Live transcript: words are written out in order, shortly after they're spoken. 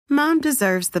Mom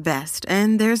deserves the best,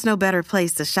 and there's no better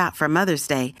place to shop for Mother's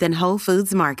Day than Whole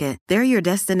Foods Market. They're your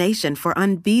destination for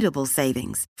unbeatable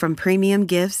savings, from premium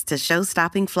gifts to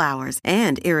show-stopping flowers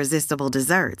and irresistible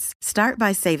desserts. Start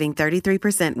by saving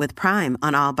 33% with Prime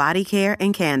on all body care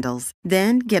and candles.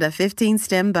 Then get a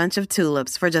 15-stem bunch of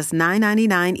tulips for just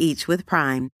 $9.99 each with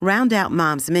Prime. Round out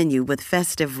Mom's menu with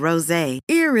festive rosé,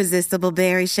 irresistible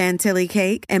berry chantilly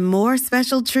cake, and more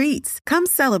special treats. Come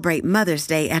celebrate Mother's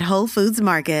Day at Whole Foods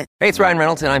Market. Hey, it's Ryan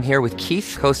Reynolds, and I'm here with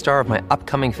Keith, co-star of my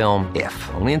upcoming film, If,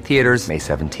 only in theaters May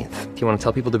 17th. Do you want to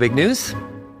tell people the big news?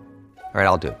 All right,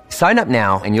 I'll do it. Sign up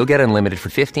now and you'll get unlimited for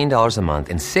 $15 a month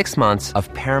and 6 months of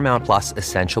Paramount Plus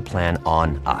Essential Plan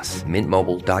on us.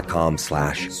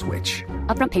 MintMobile.com/switch.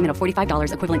 Upfront payment of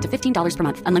 $45 equivalent to $15 per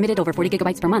month. Unlimited over 40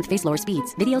 gigabytes per month. Face lower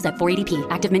speeds. Videos at 480p.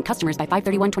 Active Mint customers by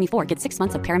 531.24 get 6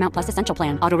 months of Paramount Plus Essential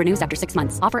Plan. Auto renews after 6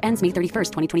 months. Offer ends May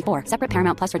 31st, 2024. Separate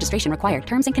Paramount Plus registration required.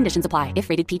 Terms and conditions apply if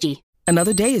rated PG.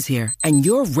 Another day is here, and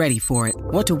you're ready for it.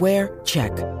 What to wear?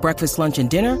 Check. Breakfast, lunch, and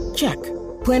dinner? Check.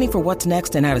 Planning for what's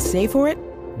next and how to save for it?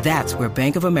 That's where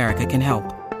Bank of America can help.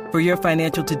 For your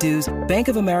financial to-dos, Bank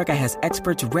of America has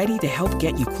experts ready to help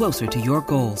get you closer to your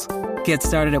goals. Get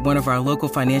started at one of our local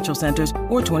financial centers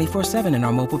or 24/7 in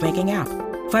our mobile banking app.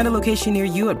 Find a location near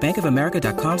you at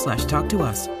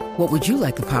bankofamerica.com/talktous. What would you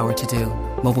like the power to do?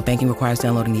 Mobile banking requires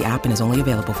downloading the app and is only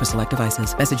available for select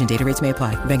devices. Message and data rates may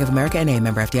apply. Bank of America N.A.,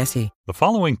 member FDIC. The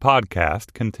following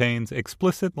podcast contains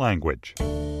explicit language.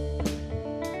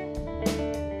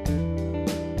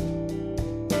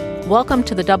 Welcome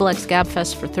to the XX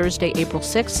Gabfest for Thursday, April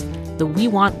 6th, the We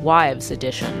Want Wives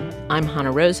edition. I'm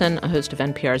Hannah Rosen, a host of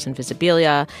NPR's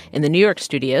Invisibilia. In the New York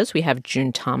studios, we have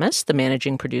June Thomas, the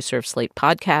managing producer of Slate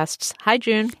Podcasts. Hi,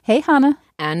 June. Hey, Hannah.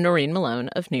 And Noreen Malone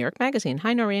of New York Magazine.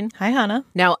 Hi, Noreen. Hi, Hannah.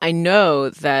 Now, I know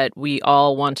that we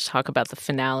all want to talk about the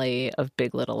finale of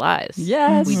Big Little Lies.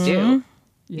 Yes. We do.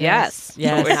 Yes.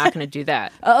 But we're not going to do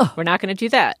that. We're not going to do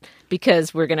that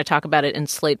because we're going to talk about it in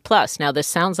Slate Plus. Now, this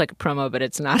sounds like a promo, but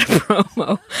it's not a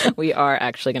promo. We are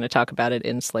actually going to talk about it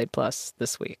in Slate Plus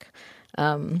this week.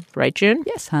 Right, June?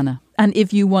 Yes, Hannah. And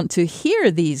if you want to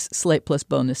hear these Slate Plus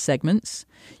bonus segments,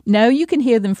 now you can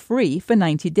hear them free for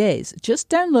 90 days. Just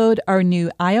download our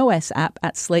new iOS app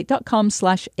at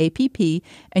slate.com/app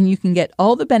and you can get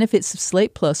all the benefits of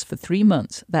Slate Plus for 3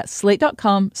 months. That's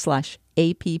slate.com/app.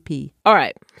 All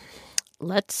right.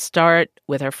 Let's start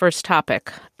with our first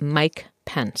topic, Mike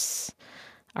Pence.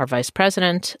 Our vice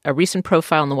president, a recent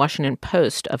profile in the Washington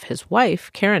Post of his wife,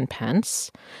 Karen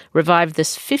Pence, revived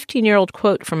this 15-year-old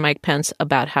quote from Mike Pence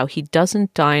about how he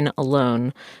doesn't dine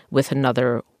alone with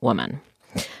another woman.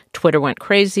 Twitter went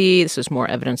crazy. This was more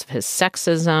evidence of his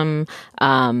sexism,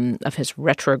 of his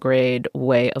retrograde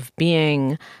way of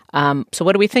being. So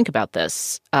what do we think about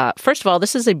this? First of all,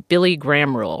 this is a Billy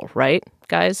Graham rule, right,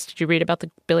 guys? Did you read about the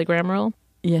Billy Graham rule?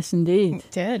 Yes, indeed.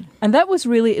 Did. And that was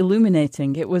really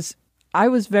illuminating. I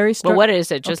was very struck. Well, what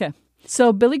is it? Okay.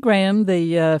 So Billy Graham,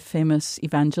 the famous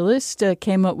evangelist,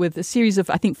 came up with a series of,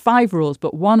 I think, 5 rules,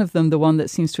 but one of them, the one that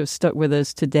seems to have stuck with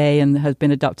us today and has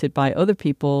been adopted by other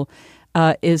people,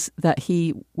 is that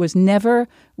he was never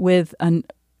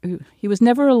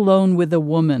alone with a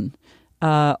woman.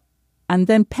 And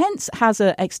then Pence has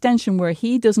an extension where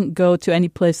he doesn't go to any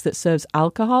place that serves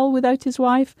alcohol without his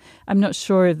wife. I'm not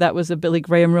sure if that was a Billy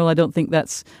Graham rule. I think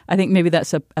maybe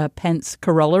that's a Pence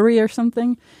corollary or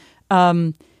something.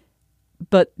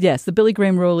 But yes, the Billy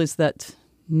Graham rule is that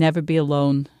never be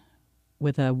alone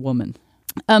with a woman.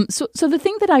 So the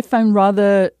thing that I found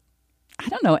rather,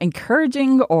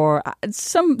 encouraging or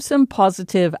some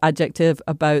positive adjective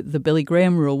about the Billy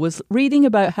Graham rule was reading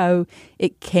about how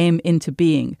it came into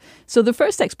being. So the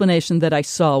first explanation that I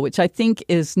saw, which I think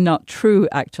is not true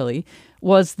actually,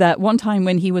 was that one time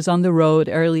when he was on the road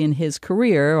early in his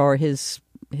career or his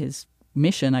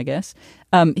mission, I guess,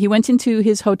 he went into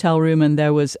his hotel room and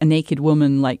there was a naked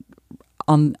woman like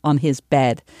on his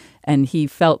bed. And he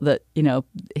felt that,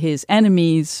 his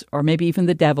enemies or maybe even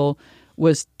the devil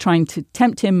was trying to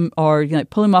tempt him or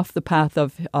pull him off the path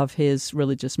of his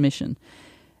religious mission.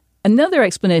 Another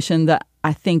explanation that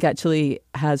I think actually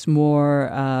has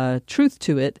more truth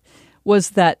to it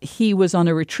was that he was on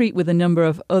a retreat with a number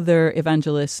of other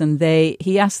evangelists and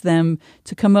he asked them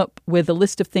to come up with a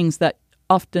list of things that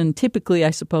often, typically,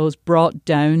 I suppose, brought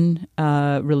down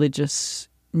religious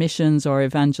missions or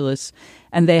evangelists.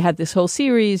 And they had this whole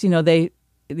series, the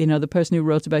person who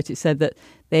wrote about it said that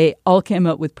they all came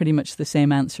up with pretty much the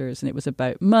same answers. And it was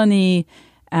about money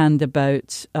and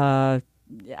about,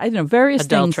 various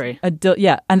adultery.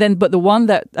 Things. And then, but the one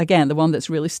that's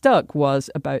really stuck was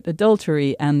about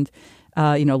adultery and,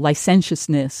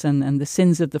 licentiousness and the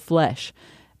sins of the flesh.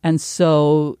 And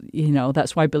so,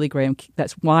 that's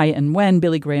why and when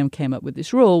Billy Graham came up with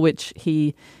this rule, which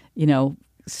he,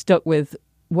 stuck with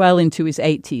well into his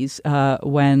 80s,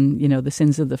 when, the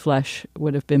sins of the flesh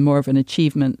would have been more of an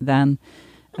achievement than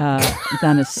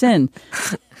a sin.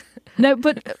 No,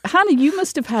 but Hannah, you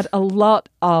must have had a lot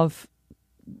of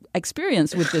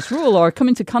experience with this rule or come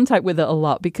into contact with it a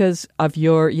lot because of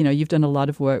you've done a lot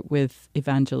of work with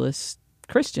evangelist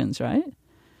Christians, right?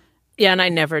 Yeah, and I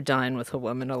never dine with a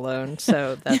woman alone,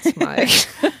 so that's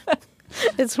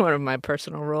it's one of my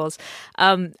personal rules.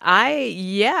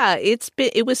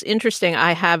 It was interesting.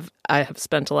 I have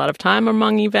spent a lot of time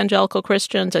among evangelical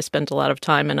Christians. I spent a lot of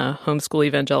time in a homeschool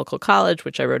evangelical college,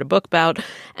 which I wrote a book about.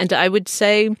 And I would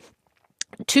say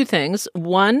two things.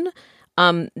 One,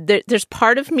 there's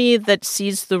part of me that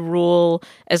sees the rule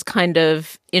as kind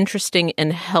of interesting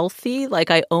and healthy. Like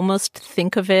I almost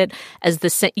think of it as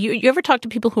you ever talk to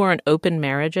people who are in open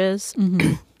marriages?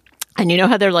 Mm-hmm. And you know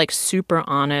how they're like super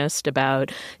honest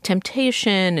about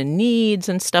temptation and needs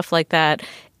and stuff like that?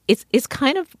 It's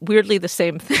kind of weirdly the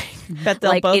same thing. Bet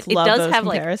they'll both love those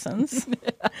comparisons.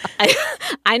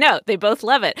 I know. They both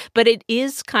love it. But it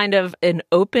is kind of an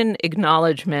open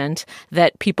acknowledgement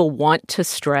that people want to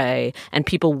stray and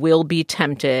people will be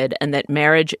tempted and that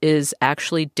marriage is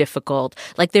actually difficult.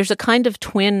 Like there's a kind of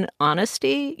twin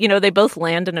honesty. They both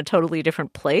land in a totally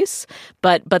different place,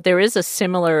 but there is a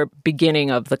similar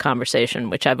beginning of the conversation,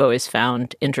 which I've always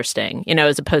found interesting,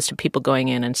 as opposed to people going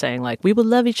in and saying like, we will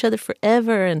love each other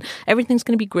forever and everything's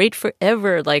going to be great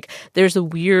forever. Like there's a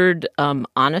weird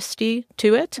honesty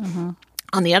to it. Mm-hmm.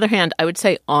 On the other hand, I would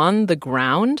say on the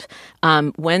ground,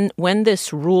 when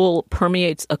this rule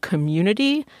permeates a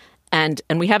community, and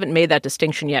we haven't made that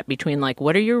distinction yet between like,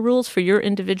 what are your rules for your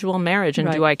individual marriage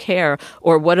and do I care?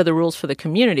 Or what are the rules for the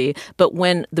community? But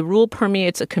when the rule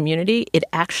permeates a community, it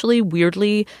actually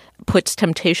weirdly puts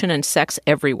temptation and sex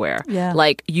everywhere. Yeah.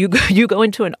 Like you go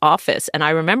into an office, and I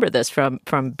remember this from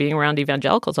being around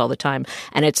evangelicals all the time,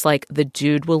 and it's like the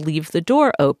dude will leave the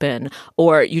door open,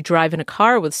 or you drive in a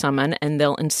car with someone and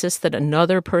they'll insist that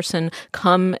another person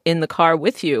come in the car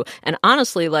with you. And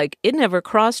honestly, like it never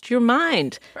crossed your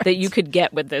mind that you could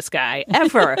get with this guy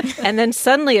ever. And then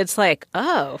suddenly it's like,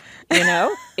 oh,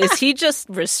 is he just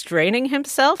restraining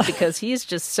himself because he's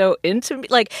just so into me?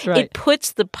 Like it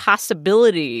puts the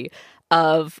possibility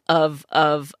of what's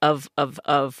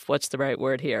the right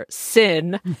word here?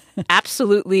 Sin,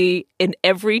 absolutely in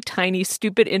every tiny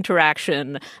stupid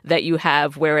interaction that you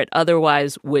have where it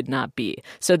otherwise would not be.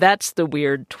 So that's the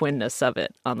weird twinness of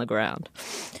it on the ground.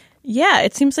 Yeah,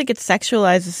 it seems like it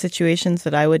sexualizes situations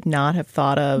that I would not have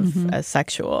thought of as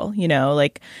sexual.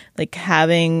 Like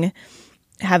having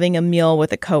a meal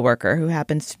with a coworker who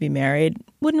happens to be married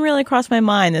wouldn't really cross my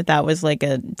mind that was like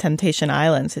a Temptation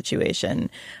Island situation.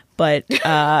 But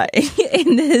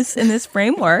in this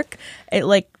framework,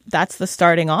 it that's the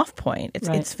starting off point.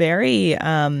 It's very.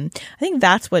 I think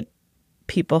that's what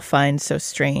people find so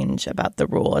strange about the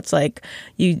rule. It's like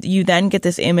you then get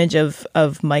this image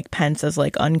of Mike Pence as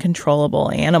like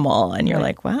uncontrollable animal, and you're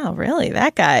like, wow, really,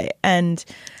 that guy? And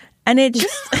it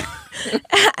just.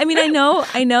 I mean, I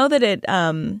know that it.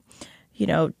 To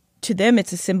them,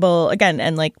 it's a symbol again,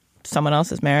 and like. Someone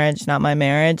else's marriage, not my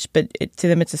marriage, but to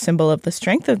them it's a symbol of the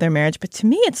strength of their marriage. But to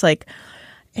me, it's like,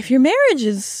 if your marriage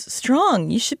is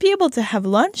strong, you should be able to have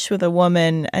lunch with a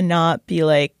woman and not be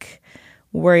like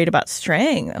worried about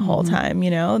straying the whole time.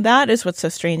 That is what's so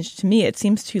strange to me. It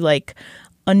seems to like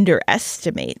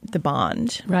underestimate the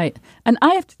bond. Right. And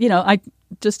I have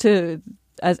to,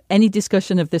 as any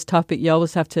discussion of this topic, you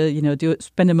always have to,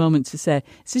 spend a moment to say,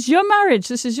 this is your marriage,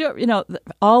 this is your,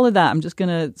 all of that. I'm just going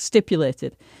to stipulate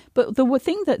it. But the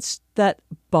thing that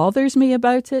bothers me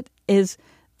about it is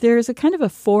there's a kind of a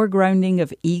foregrounding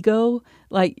of ego.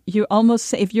 Like you almost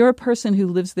say, if you're a person who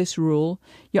lives this rule,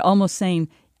 you're almost saying,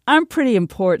 I'm pretty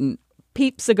important.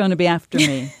 Peeps are going to be after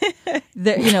me.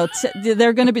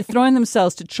 They're going to be throwing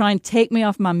themselves to try and take me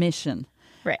off my mission.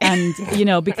 Right. And,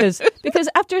 because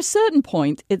after a certain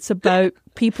point, it's about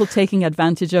people taking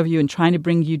advantage of you and trying to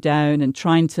bring you down and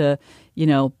trying to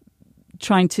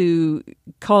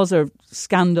cause a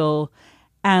scandal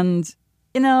and,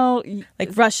 like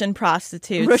Russian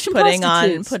prostitutes putting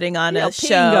on a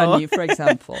show on you, for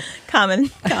example. common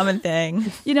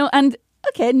thing. And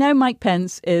okay, now Mike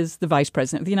Pence is the vice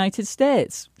president of the United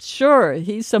States. Sure,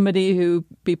 he's somebody who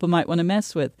people might want to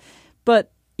mess with.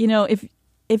 But,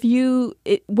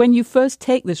 when you first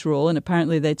take this role, and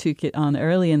apparently they took it on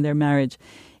early in their marriage,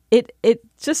 it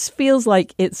just feels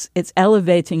like it's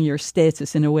elevating your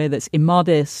status in a way that's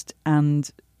immodest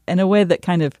and in a way that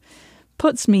kind of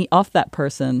puts me off that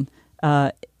person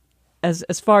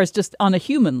as far as just on a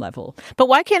human level. But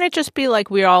why can't it just be like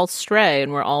we're all stray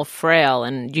and we're all frail,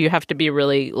 and do you have to be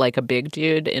really like a big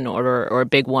dude in order, or a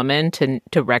big woman to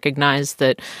recognize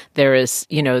that there is,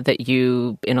 that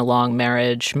you in a long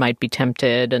marriage might be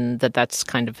tempted, and that's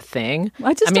kind of a thing?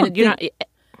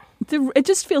 It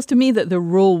just feels to me that the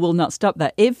rule will not stop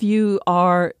that. If you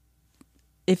are,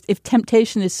 if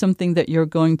temptation is something that you're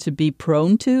going to be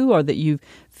prone to, or that you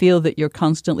feel that you're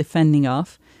constantly fending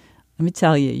off, let me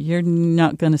tell you, you're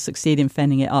not going to succeed in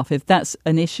fending it off. If that's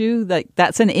an issue,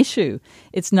 that's an issue.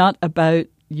 It's not about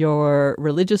your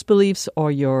religious beliefs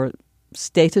or your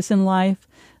status in life.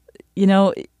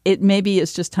 Maybe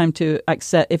it's just time to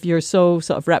accept, if you're so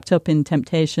sort of wrapped up in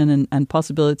temptation and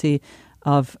possibility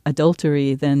of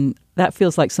adultery, then that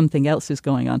feels like something else is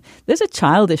going on. There's a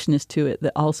childishness to it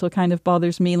that also kind of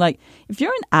bothers me. Like, if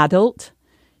you're an adult,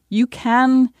 you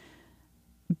can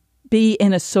be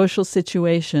in a social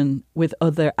situation with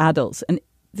other adults. And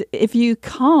if you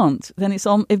can't, then it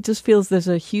just feels there's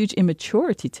a huge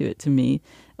immaturity to it to me.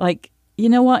 Like, you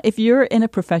know what? If you're in a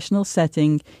professional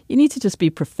setting, you need to just be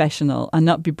professional and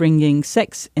not be bringing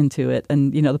sex into it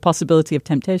and, the possibility of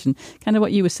temptation. Kind of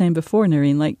what you were saying before,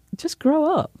 Noreen, like, just grow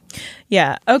up.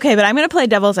 Yeah. Okay, but I'm going to play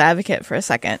devil's advocate for a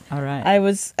second. All right. I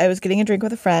was getting a drink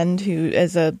with a friend who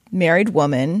is a married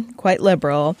woman, quite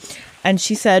liberal, and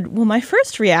she said, well, my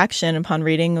first reaction upon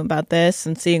reading about this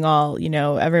and seeing all,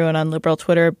 everyone on liberal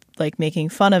Twitter, like, making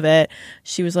fun of it,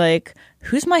 she was like,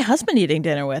 who's my husband eating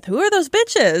dinner with? Who are those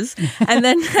bitches? And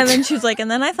then she was like,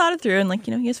 and then I thought it through, and like,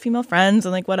 he has female friends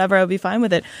and like whatever, I'll be fine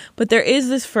with it. But there is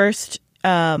this first,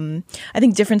 I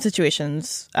think different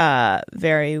situations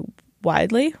vary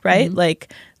widely, right? Mm-hmm.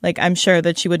 Like I'm sure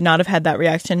that she would not have had that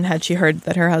reaction had she heard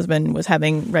that her husband was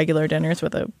having regular dinners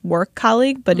with a work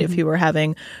colleague. But if he were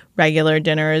having regular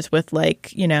dinners with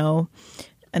like,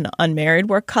 an unmarried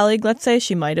work colleague, let's say,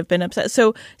 she might have been upset.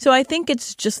 So I think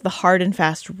it's just the hard and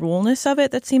fast ruleness of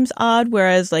it that seems odd.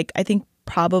 Whereas like I think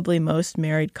probably most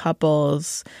married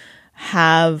couples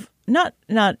have not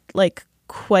like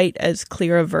quite as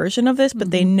clear a version of this,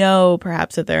 but they know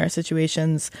perhaps that there are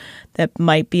situations that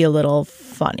might be a little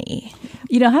funny.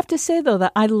 I have to say, though,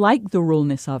 that I like the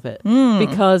ruleness of it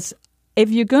because if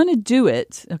you're going to do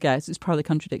it, okay, this probably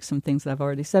contradicts some things that I've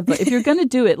already said, but if you're going to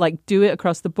do it, like, do it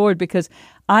across the board, because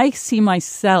I see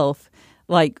myself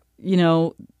like,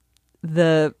 I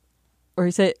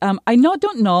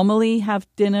don't normally have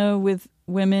dinner with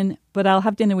women, but I'll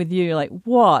have dinner with you. You're like,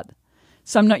 what?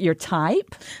 So I'm not your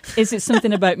type? Is it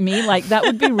something about me? Like, that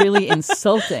would be really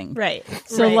insulting. Right.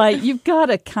 So, like, you've got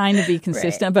to kind of be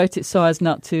consistent about it so as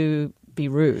not to be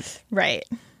rude. Right.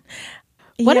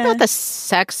 What about the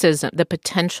sexism, the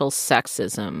potential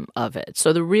sexism of it?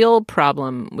 So the real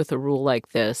problem with a rule like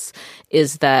this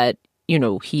is that,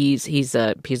 he's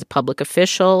a public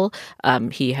official.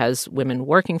 He has women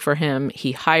working for him.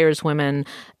 He hires women.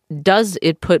 Does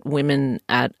it put women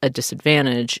at a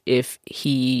disadvantage if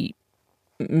he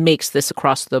makes this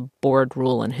across the board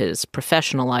rule in his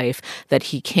professional life that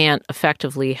he can't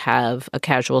effectively have a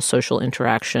casual social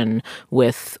interaction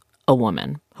with a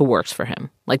woman who works for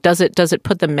him? Like, does it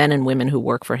put the men and women who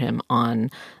work for him on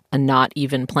a not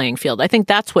even playing field? I think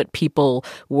that's what people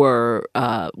were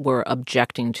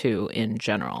objecting to in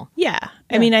general. Yeah.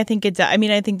 I mean, I think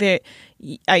that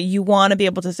you want to be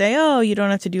able to say, oh, you don't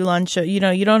have to do lunch, you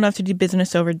don't have to do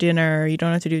business over dinner, you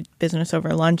don't have to do business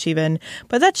over lunch even.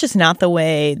 But that's just not the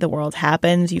way the world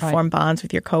happens. You form bonds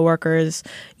with your coworkers,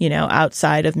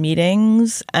 outside of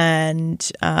meetings, and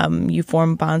you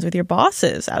form bonds with your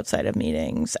bosses outside of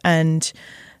meetings. And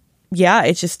yeah,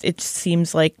 it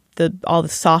seems like all the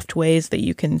soft ways that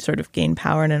you can sort of gain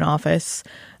power in an office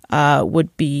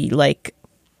would be like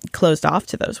closed off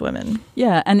to those women.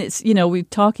 Yeah, and it's, we're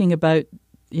talking about,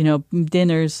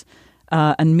 dinners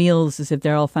and meals as if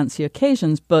they're all fancy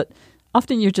occasions, but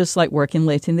often you're just like working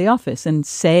late in the office. And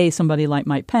say somebody like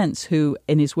Mike Pence, who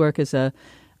in his work as a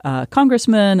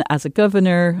congressman, as a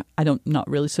governor, not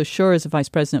really so sure as a vice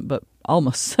president, but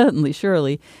almost certainly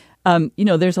surely,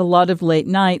 there's a lot of late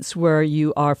nights where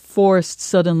you are forced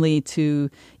suddenly to,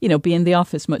 be in the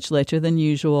office much later than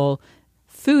usual.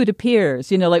 Food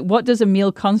appears, like, what does a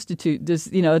meal constitute? Does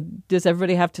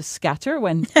everybody have to scatter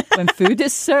when food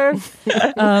is served?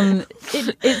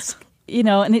 It's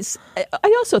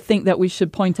I also think that we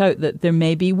should point out that there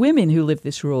may be women who live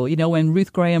this rule. When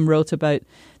Ruth Graham wrote about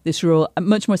this rule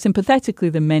much more sympathetically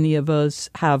than many of us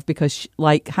have, because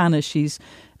like Hannah, she's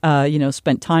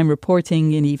spent time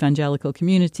reporting in evangelical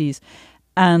communities.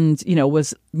 and,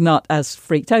 was not as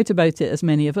freaked out about it as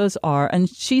many of us are. And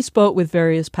she spoke with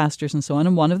various pastors and so on,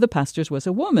 and one of the pastors was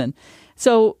a woman.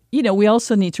 So, we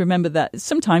also need to remember that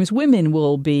sometimes women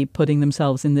will be putting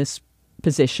themselves in this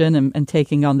position and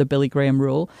taking on the Billy Graham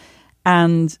rule.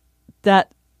 And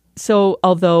so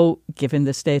although given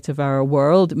the state of our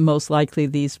world, most likely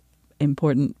these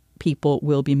important people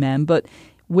will be men, but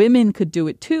women could do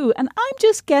it too. And I'm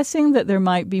just guessing that there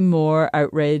might be more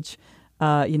outrage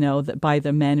that by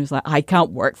the men who's like, I can't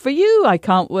work for you, I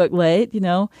can't work late,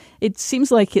 It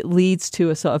seems like it leads to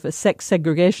a sort of a sex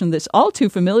segregation that's all too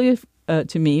familiar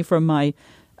to me from my,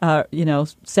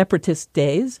 separatist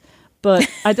days. But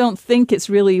I don't think it's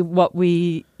really what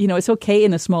it's okay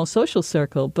in a small social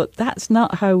circle, but that's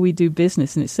not how we do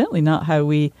business, and it's certainly not how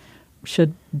we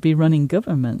should be running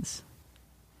governments.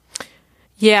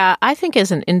 Yeah, I think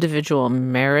as an individual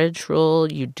marriage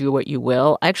rule, you do what you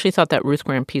will. I actually thought that Ruth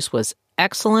Graham piece was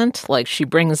excellent. Like, she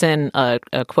brings in a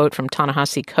quote from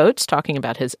Ta-Nehisi Coates talking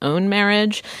about his own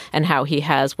marriage and how he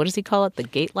has, what does he call it? The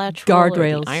gate latch rule?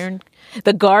 Guardrails.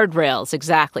 The guardrails,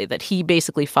 exactly, that he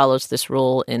basically follows this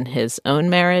rule in his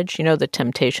own marriage. The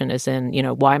temptation is in,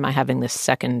 why am I having this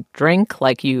second drink?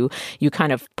 Like, you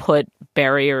kind of put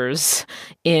barriers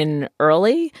in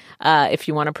early if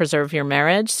you want to preserve your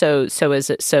marriage. So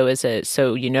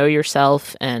you know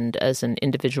yourself, and as an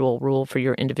individual rule for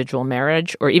your individual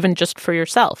marriage, or even just for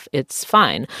yourself, it's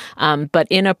fine. But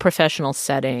in a professional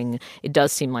setting, it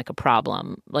does seem like a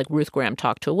problem. Like, Ruth Graham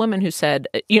talked to a woman who said,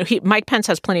 Mike Pence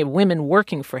has plenty of women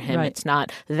working for him. Right. It's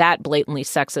not that blatantly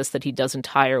sexist that he doesn't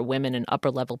hire women in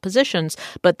upper level positions,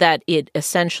 but that it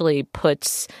essentially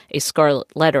puts a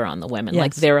scarlet letter on the women. Yes.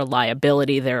 Like, they're a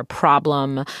liability, they're a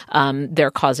problem,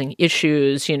 they're causing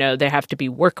issues, there have to be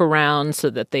workarounds so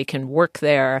that they can work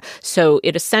there. So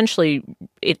it essentially,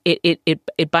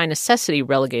 it by necessity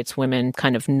relegates women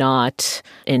kind of not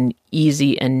an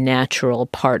easy and natural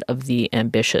part of the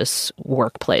ambitious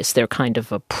workplace. They're kind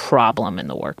of a problem in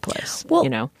the workplace,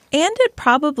 And it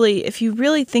probably, if you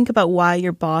really think about why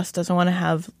your boss doesn't want to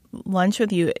have lunch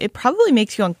with you, it probably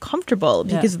makes you uncomfortable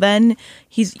because then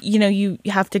he's, you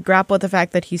have to grapple with the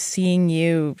fact that he's seeing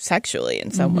you sexually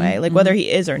in some way, like whether he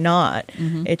is or not,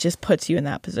 it just puts you in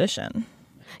that position.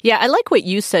 Yeah, I like what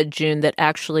you said, June, that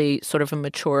actually sort of a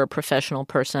mature professional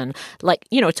person, like,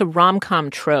 it's a rom-com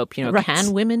trope, right.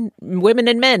 Can women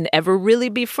and men ever really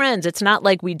be friends? It's not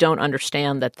like we don't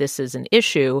understand that this is an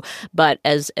issue, but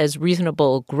as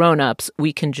reasonable grown-ups,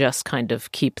 we can just kind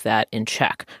of keep that in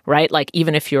check, right? Like,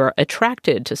 even if you're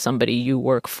attracted to somebody you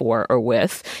work for or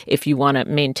with, if you want to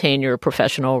maintain your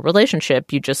professional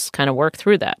relationship, you just kind of work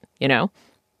through that,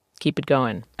 Keep it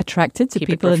going. Attracted to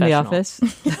people in the office.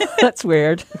 That's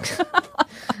weird.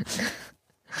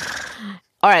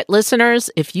 All right,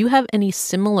 listeners, if you have any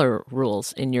similar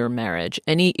rules in your marriage,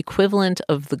 any equivalent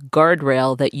of the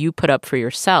guardrail that you put up for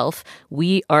yourself,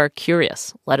 we are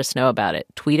curious. Let us know about it.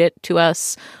 Tweet it to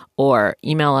us or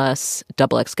email us,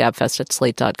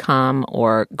 xgabfest@slate.com,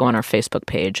 or go on our Facebook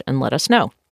page and let us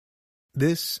know.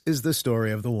 This is the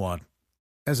story of the one.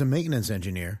 As a maintenance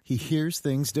engineer, he hears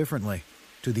things differently.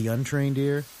 To the untrained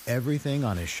ear, everything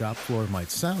on his shop floor might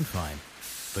sound fine,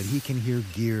 but he can hear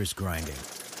gears grinding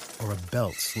or a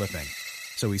belt slipping.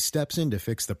 So he steps in to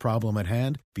fix the problem at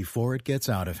hand before it gets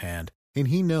out of hand. And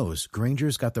he knows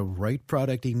Grainger's got the right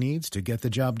product he needs to get the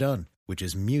job done, which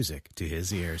is music to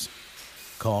his ears.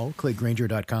 Call, click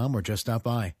Grainger.com, or just stop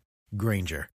by.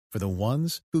 Grainger, for the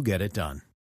ones who get it done.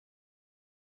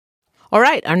 All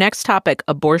right, our next topic,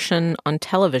 abortion on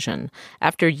television.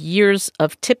 After years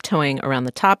of tiptoeing around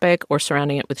the topic or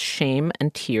surrounding it with shame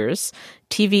and tears,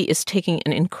 TV is taking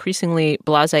an increasingly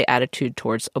blasé attitude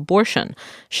towards abortion.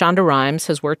 Shonda Rhimes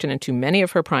has worked it into many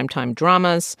of her primetime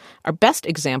dramas. Our best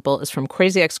example is from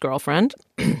Crazy Ex-Girlfriend.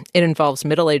 It involves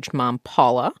middle-aged mom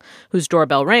Paula, whose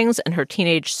doorbell rings and her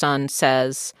teenage son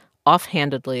says,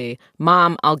 offhandedly,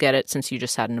 "Mom, I'll get it since you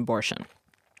just had an abortion."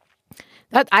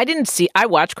 I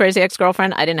watched Crazy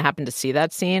Ex-Girlfriend. I didn't happen to see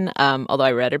that scene, although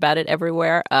I read about it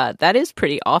everywhere. That is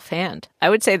pretty offhand. I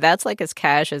would say that's like as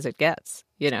cash as it gets,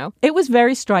 It was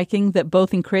very striking that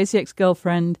both in Crazy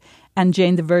Ex-Girlfriend and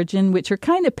Jane the Virgin, which are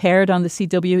kind of paired on the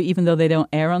CW, even though they don't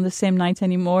air on the same night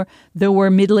anymore, there were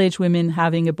middle-aged women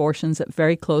having abortions at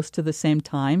very close to the same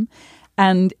time.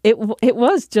 And it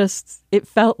was just, it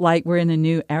felt like we're in a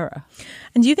new era.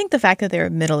 And do you think the fact that they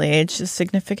were middle-aged is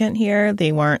significant here?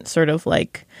 They weren't sort of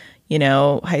like,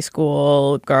 high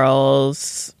school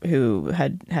girls who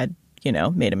had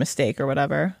made a mistake or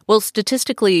whatever? Well,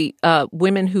 statistically,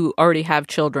 women who already have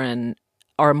children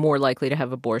are more likely to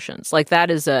have abortions. Like that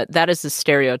is a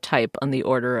stereotype on the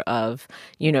order of,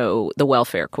 you know, the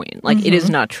welfare queen. Like it is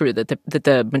not true that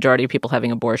the majority of people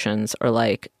having abortions are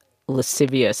like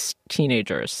lascivious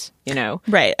teenagers, you know?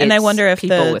 Right. And I wonder if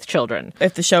people with children,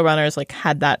 if the showrunners like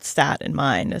had that stat in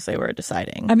mind as they were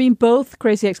deciding. I mean, both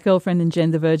Crazy Ex-Girlfriend and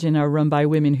Jane the Virgin are run by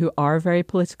women who are very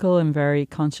political and very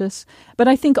conscious. But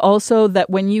I think also that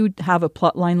when you have a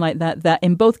plot line like that, that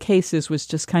in both cases was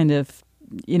just kind of,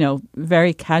 you know,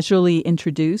 very casually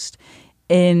introduced.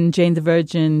 In Jane the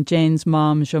Virgin, Jane's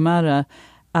mom, Jomara,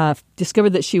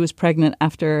 discovered that she was pregnant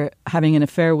after having an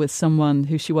affair with someone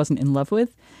who she wasn't in love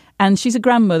with. And she's a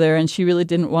grandmother, and she really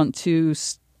didn't want to,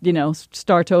 you know,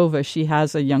 start over. She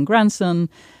has a young grandson,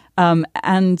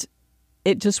 and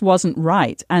it just wasn't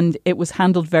right. And it was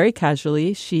handled very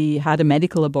casually. She had a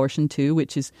medical abortion too,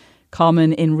 which is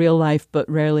common in real life, but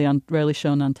rarely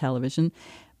shown on television.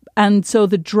 And so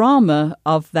the drama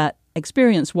of that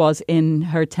experience was in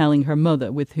her telling her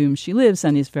mother, with whom she lives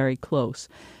and is very close.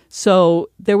 So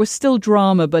there was still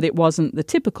drama, but it wasn't the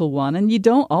typical one. And you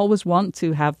don't always want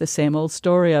to have the same old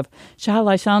story of shall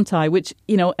I, shan't I, which,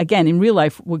 you know, again, in real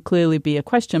life would clearly be a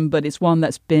question, but it's one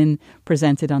that's been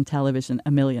presented on television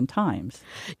a million times.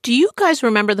 Do you guys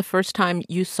remember the first time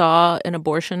you saw an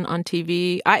abortion on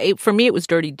TV? For me, it was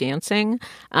Dirty Dancing.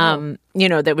 You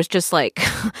know, there was just like,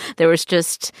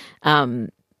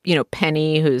 you know,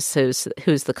 Penny, who's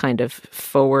the kind of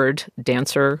forward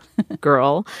dancer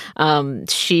girl.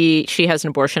 She has an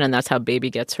abortion, and that's how Baby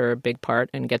gets her a big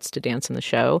part and gets to dance in the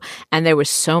show. And there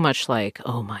was so much like,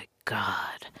 oh my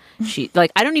God. She,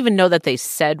 like, I don't even know that they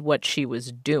said what she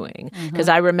was doing, because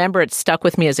I remember it stuck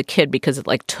with me as a kid because it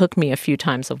like took me a few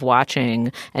times of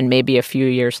watching and maybe a few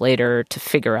years later to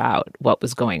figure out what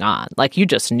was going on. Like, you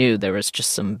just knew there was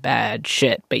just some bad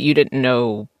shit, but you didn't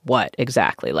know what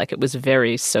exactly. Like, it was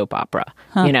very soap opera,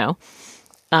 you know?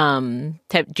 Do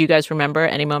you guys remember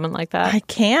any moment like that? I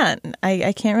can't.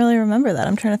 I can't really remember that.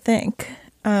 I'm trying to think.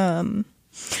 I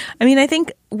mean, I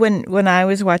think when I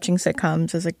was watching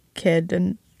sitcoms as a kid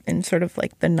and in sort of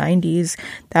like the 90s,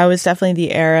 that was definitely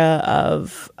the era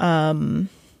of,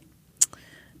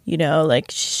 you know, like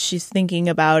she's thinking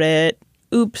about it.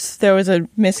 Oops, there was a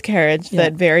miscarriage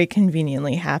that very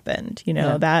conveniently happened. You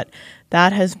know, that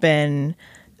has been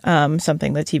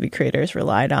something that TV creators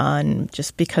relied on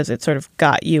just because it sort of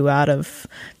got you out of,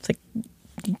 it's like,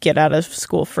 get out of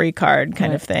school free card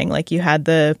kind of thing. Like, you had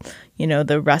the, you know,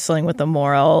 the wrestling with the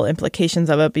moral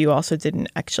implications of it, but you also didn't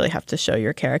actually have to show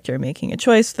your character making a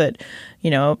choice that,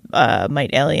 you know, might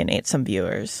alienate some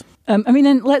viewers. I mean,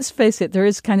 and let's face it, there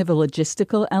is kind of a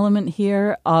logistical element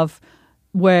here of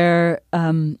where,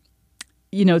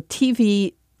 you know,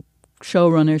 TV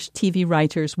showrunners, TV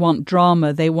writers want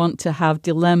drama. They want to have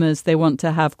dilemmas. They want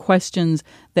to have questions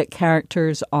that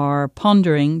characters are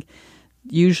pondering.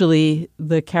 Usually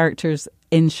the characters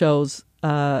in shows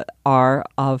are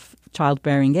of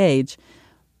childbearing age,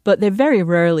 but they very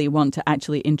rarely want to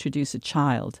actually introduce a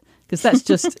child, because that's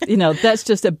just, you know, that's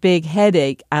just a big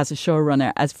headache as a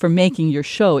showrunner. As for making your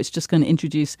show, it's just going to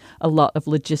introduce a lot of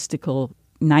logistical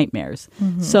nightmares.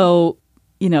 So,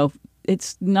 you know,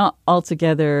 it's not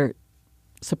altogether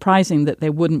surprising that they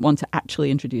wouldn't want to actually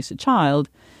introduce a child,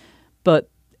 but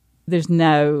there's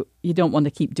now, you don't want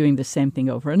to keep doing the same thing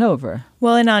over and over.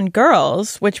 Well, and on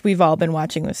Girls, which we've all been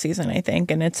watching this season, I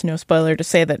think, and it's no spoiler to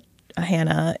say that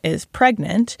Hannah is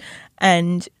pregnant,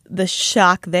 and the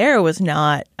shock there was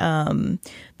not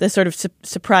the sort of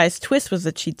surprise twist was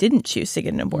that she didn't choose to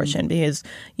get an abortion, because,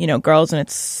 you know, Girls in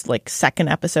its like second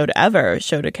episode ever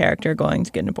showed a character going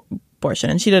to get an abortion,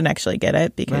 and she didn't actually get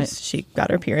it because she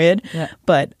got her period.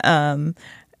 But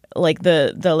like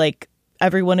the like,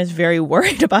 everyone is very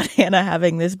worried about Hannah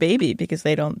having this baby because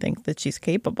they don't think that she's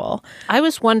capable. I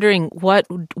was wondering what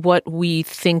we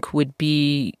think would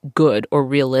be good or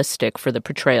realistic for the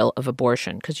portrayal of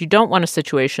abortion, because you don't want a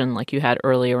situation like you had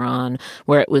earlier on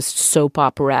where it was soap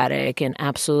operatic and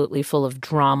absolutely full of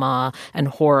drama and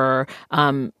horror.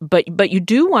 But you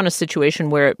do want a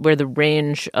situation where the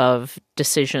range of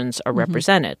decisions are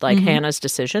represented. Like Hannah's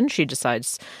decision, she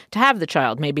decides to have the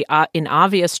child. Maybe an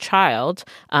obvious child,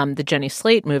 the Jenny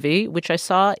Slate movie, which I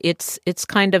saw, it's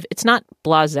kind of, it's not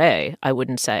blasé, I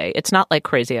wouldn't say. It's not like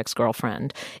Crazy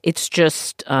Ex-Girlfriend. It's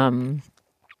just,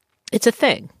 it's a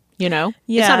thing. You know,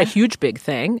 Yeah. It's not a huge big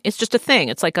thing. It's just a thing.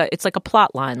 It's like a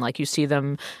plot line. Like you see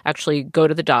them actually go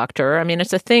to the doctor. I mean,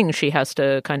 it's a thing she has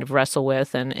to kind of wrestle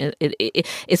with, and it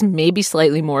is maybe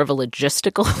slightly more of a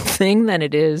logistical thing than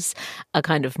it is a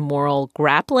kind of moral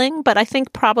grappling. But I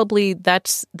think probably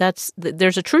there's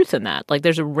a truth in that. Like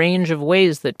there's a range of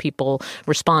ways that people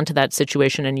respond to that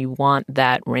situation, and you want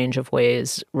that range of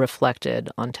ways reflected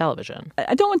on television.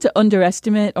 I don't want to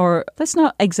underestimate, or let's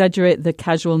not exaggerate the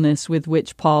casualness with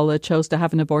which Paula chose to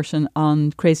have an abortion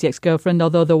on Crazy Ex-Girlfriend,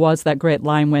 although there was that great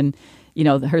line when, you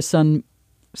know, her son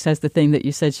says the thing that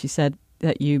she said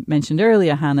that you mentioned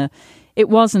earlier, Hannah. It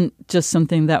wasn't just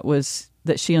something that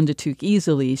she undertook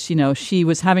easily. She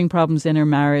was having problems in her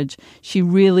marriage. She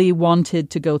really wanted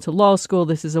to go to law school.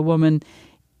 This is a woman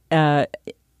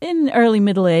in early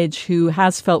middle age who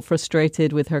has felt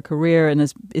frustrated with her career and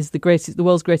is the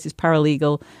world's greatest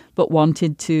paralegal, but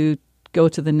wanted to go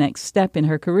to the next step in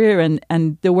her career.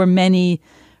 And there were many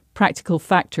practical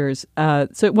factors.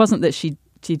 So it wasn't that she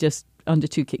just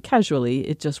undertook it casually.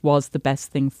 It just was the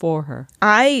best thing for her.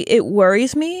 It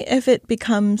worries me if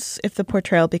the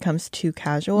portrayal becomes too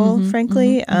casual,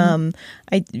 frankly.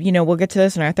 We'll get to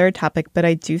this in our third topic, but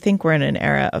I do think we're in an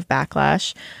era of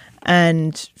backlash.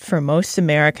 And for most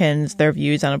Americans, their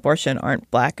views on abortion aren't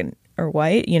black or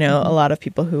white. A lot of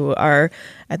people who are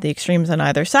at the extremes on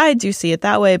either side do see it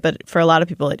that way. But for a lot of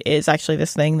people, it is actually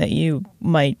this thing that you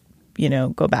might,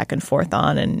 go back and forth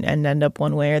on and end up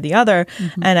one way or the other.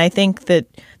 And I think that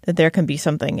there can be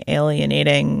something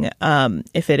alienating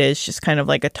if it is just kind of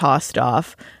like a tossed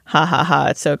off, ha, ha, ha,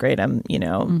 it's so great.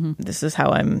 This is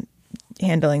how I'm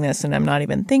handling this and I'm not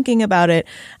even thinking about it.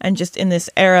 And just in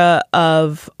this era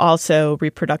of also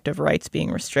reproductive rights being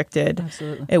restricted,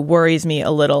 Absolutely. It worries me a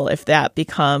little if that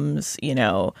becomes,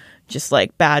 just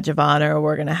like badge of honor.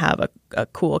 We're going to have a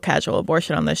cool casual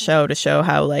abortion on this show to show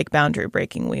how like boundary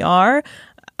breaking we are.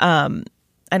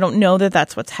 I don't know that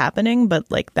that's what's happening, but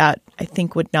like that I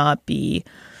think would not be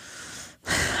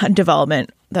a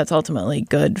development that's ultimately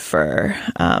good for,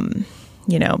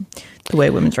 the way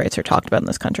women's rights are talked about in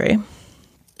this country.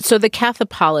 So the Katha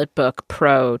Pollitt book,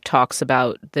 Pro, talks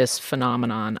about this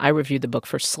phenomenon. I reviewed the book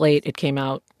for Slate. It came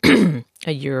out maybe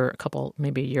a year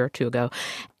or two ago.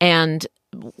 And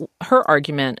her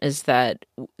argument is that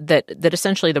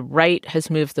essentially the right has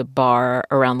moved the bar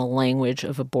around the language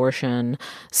of abortion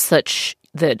such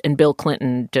that, and Bill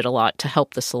Clinton did a lot to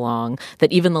help this along,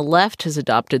 that even the left has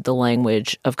adopted the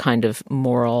language of kind of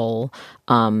moral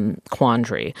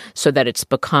quandary, so that it's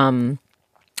become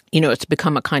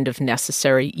a kind of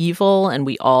necessary evil, and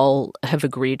we all have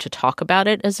agreed to talk about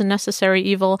it as a necessary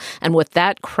evil. And what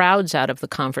that crowds out of the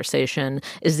conversation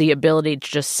is the ability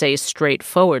to just say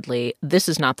straightforwardly, this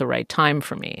is not the right time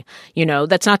for me.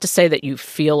 That's not to say that you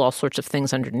feel all sorts of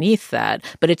things underneath that,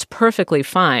 but it's perfectly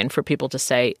fine for people to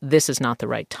say, this is not the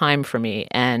right time for me,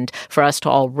 and for us to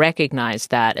all recognize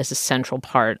that as a central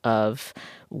part of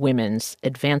women's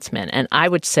advancement. And I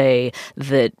would say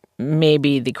that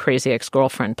maybe the Crazy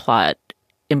Ex-Girlfriend plot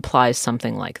implies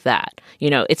something like that.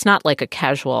 It's not like a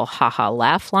casual ha-ha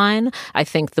laugh line. I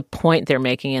think the point they're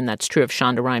making, and that's true of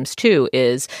Shonda Rhimes too,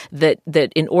 is that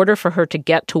in order for her to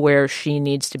get to where she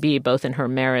needs to be, both in her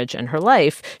marriage and her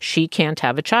life, she can't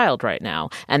have a child right now.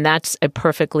 And that's a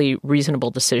perfectly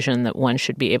reasonable decision that one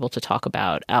should be able to talk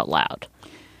about out loud,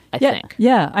 I think.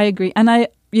 Yeah, I agree. And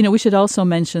we should also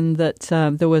mention that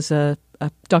there was a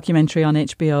documentary on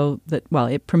HBO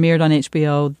it premiered on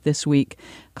HBO this week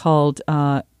called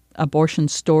Abortion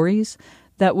Stories.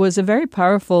 That was a very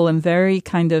powerful and very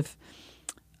kind of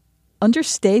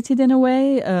understated in a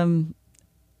way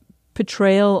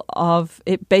portrayal of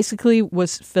it. Basically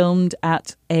was filmed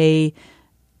at a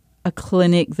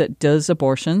clinic that does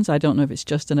abortions. I don't know if it's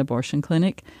just an abortion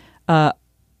clinic on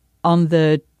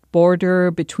the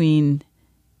border between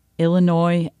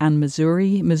Illinois and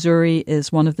Missouri. Missouri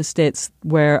is one of the states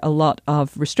where a lot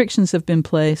of restrictions have been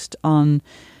placed on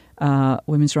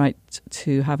women's right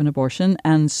to have an abortion.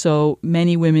 And so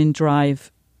many women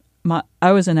drive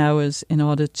hours and hours in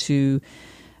order to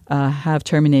have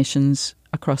terminations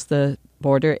across the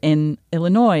border in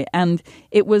Illinois. And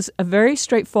it was a very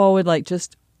straightforward, like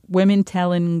just women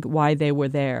telling why they were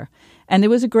there. And it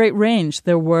was a great range.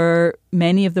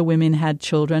 Many of the women had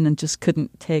children and just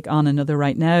couldn't take on another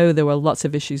right now. There were lots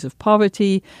of issues of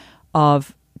poverty,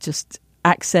 of just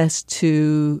access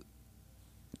to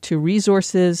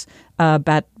resources,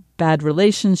 bad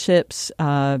relationships,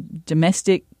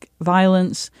 domestic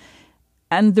violence.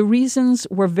 And the reasons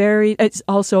were it's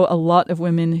also a lot of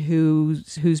women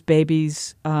whose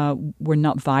babies were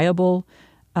not viable.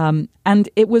 And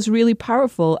it was really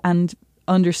powerful and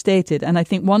understated. And I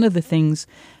think one of the things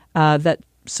that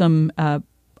some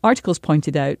articles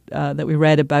pointed out that we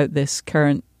read about this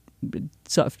current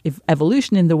sort of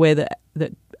evolution in the way that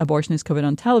abortion is covered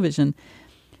on television,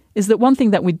 is that one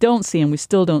thing that we don't see and we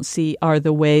still don't see are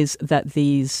the ways that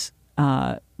these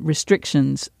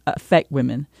restrictions affect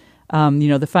women.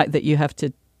 The fact that you have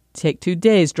to take 2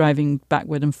 days driving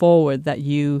backward and forward, that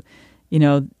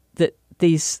that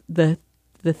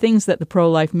the things that the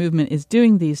pro-life movement is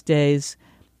doing these days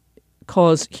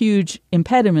cause huge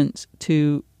impediments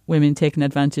to women taking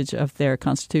advantage of their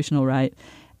constitutional right.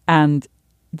 And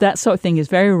that sort of thing is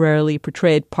very rarely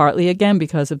portrayed, partly, again,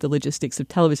 because of the logistics of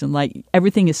television. Like,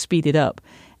 everything is speeded up.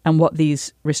 And what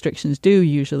these restrictions do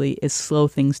usually is slow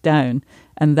things down.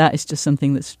 And that is just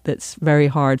something that's very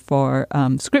hard for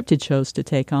scripted shows to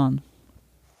take on.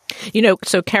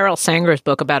 So Carol Sanger's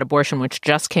book about abortion, which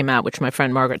just came out, which my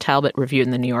friend Margaret Talbot reviewed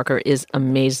in The New Yorker, is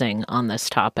amazing on this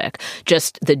topic.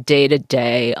 Just the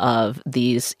day-to-day of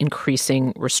these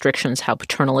increasing restrictions, how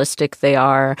paternalistic they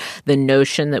are, the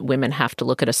notion that women have to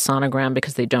look at a sonogram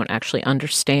because they don't actually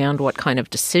understand what kind of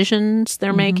decisions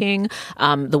they're making,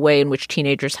 the way in which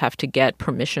teenagers have to get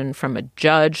permission from a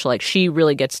judge. Like, she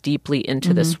really gets deeply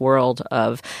into this world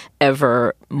of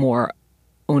ever more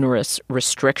onerous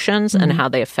restrictions and how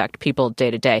they affect people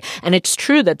day to day. And it's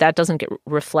true that doesn't get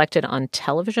reflected on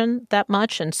television that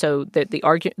much. And so the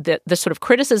sort of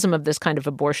criticism of this kind of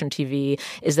abortion TV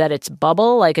is that it's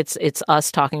bubble, like it's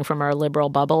us talking from our liberal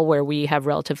bubble where we have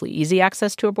relatively easy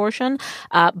access to abortion.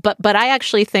 But I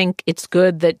actually think it's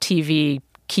good that TV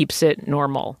keeps it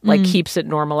normal, keeps it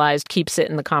normalized, keeps it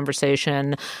in the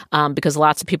conversation, because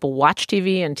lots of people watch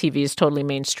TV and TV is totally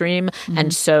mainstream.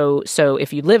 And so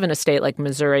if you live in a state like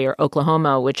Missouri or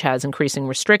Oklahoma, which has increasing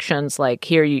restrictions, like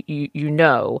here,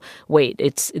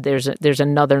 there's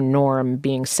another norm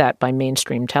being set by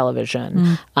mainstream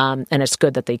television. And it's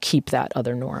good that they keep that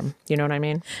other norm. You know what I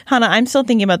mean? Hannah, I'm still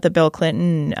thinking about the Bill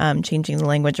Clinton changing the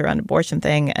language around abortion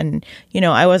thing. And,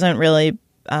 I wasn't really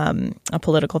a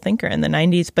political thinker in the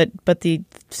 90s, but the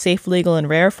safe, legal, and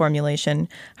rare formulation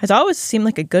has always seemed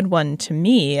like a good one to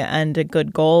me and a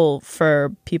good goal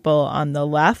for people on the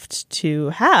left to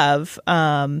have.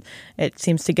 It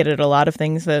seems to get at a lot of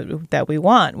things that we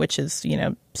want, which is,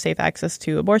 safe access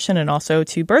to abortion and also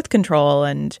to birth control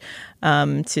and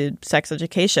to sex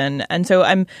education. And so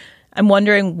I'm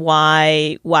wondering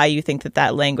why you think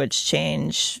that language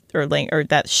change or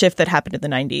that shift that happened in the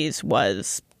 90s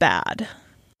was bad.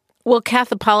 Well,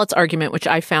 Katha Pollitt's argument, which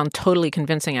I found totally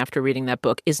convincing after reading that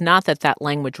book, is not that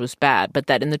language was bad, but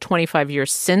that in the 25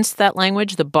 years since that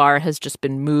language, the bar has just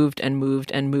been moved and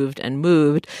moved and moved and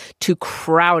moved to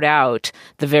crowd out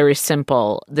the very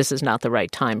simple, this is not the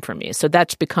right time for me. So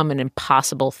that's become an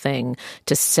impossible thing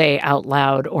to say out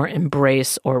loud or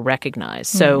embrace or recognize.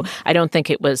 So I don't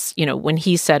think it was, when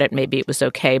he said it, maybe it was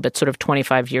okay, but sort of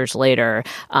 25 years later,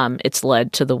 it's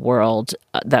led to the world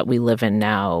that we live in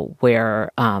now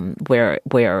where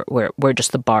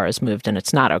just the bar is moved and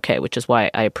it's not okay, which is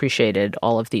why I appreciated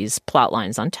all of these plot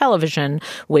lines on television,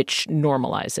 which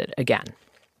normalize it again.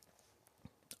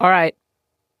 All right.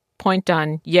 Point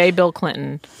done. Yay, Bill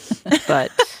Clinton.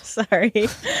 But sorry.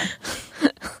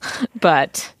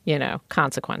 But,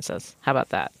 consequences. How about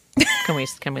that? Can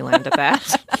we land at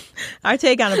that? Our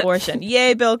take on abortion.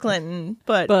 Yay, Bill Clinton.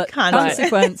 But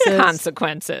consequences.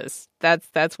 Consequences.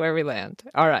 That's where we land.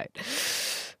 All right.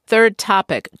 Third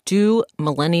topic, do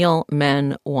millennial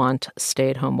men want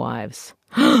stay-at-home wives?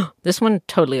 This one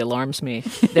totally alarms me.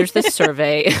 There's this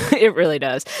survey, it really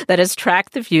does, that has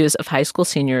tracked the views of high school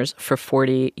seniors for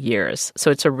 40 years.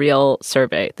 So it's a real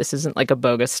survey. This isn't like a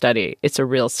bogus study. It's a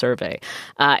real survey.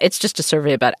 It's just a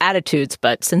survey about attitudes,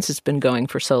 but since it's been going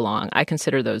for so long, I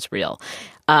consider those real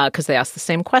because they ask the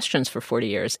same questions for 40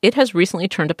 years. It has recently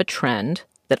turned up a trend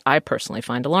that I personally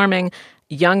find alarming.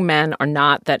 Young men are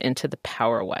not that into the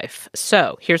power wife.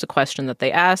 So here's a question that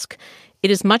they ask.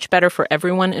 It is much better for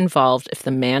everyone involved if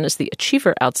the man is the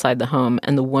achiever outside the home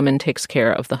and the woman takes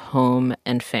care of the home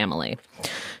and family.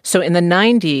 So in the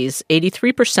 90s,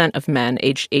 83% of men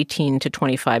aged 18 to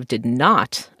 25 did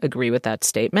not agree with that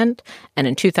statement. And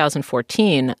in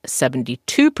 2014,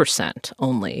 72%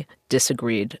 only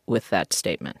disagreed with that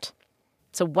statement.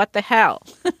 So what the hell?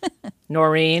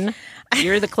 Noreen,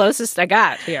 you're the closest I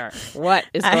got here. What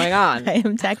is going on? I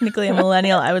am technically a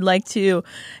millennial. I would like to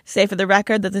say for the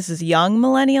record that this is young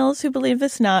millennials who believe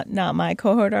this, not my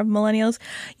cohort of millennials.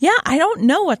 Yeah, I don't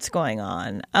know what's going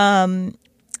on.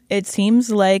 It seems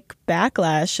like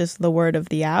backlash is the word of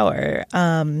the hour.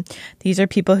 These are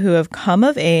people who have come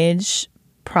of age,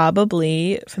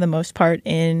 probably for the most part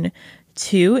in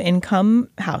two-income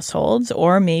households,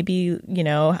 or maybe,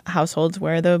 households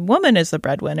where the woman is the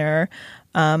breadwinner.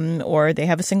 or they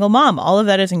have a single mom. All of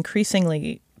that has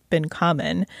increasingly been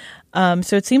common.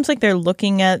 So it seems like they're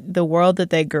looking at the world that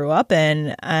they grew up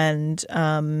in and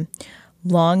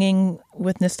longing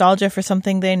with nostalgia for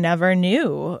something they never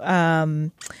knew.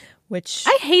 Which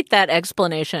I hate that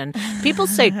explanation. People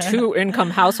say two-income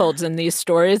households in these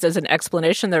stories as an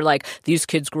explanation. They're like, these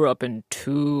kids grew up in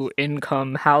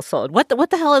two-income household. What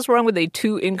the hell is wrong with a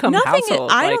two-income household?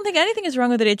 I don't think anything is wrong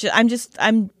with it.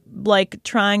 I'm like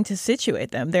trying to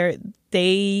situate them.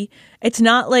 It's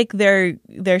not like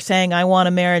they're saying I want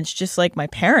a marriage just like my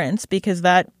parents, because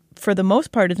that for the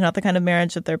most part is not the kind of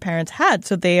marriage that their parents had.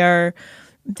 So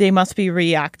they must be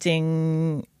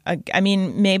reacting. I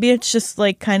mean, maybe it's just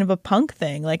like kind of a punk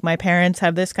thing. Like my parents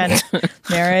have this kind of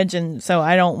marriage, and so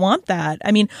I don't want that.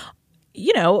 I mean,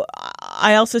 you know,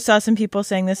 I also saw some people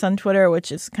saying this on Twitter,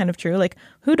 which is kind of true. Like,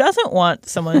 who doesn't want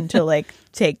someone to like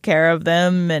take care of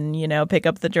them and, you know, pick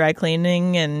up the dry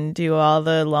cleaning and do all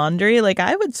the laundry? Like,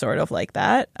 I would sort of like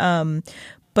that.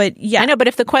 But yeah, I know. But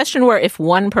if the question were if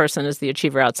one person is the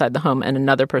achiever outside the home and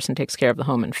another person takes care of the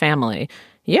home and family,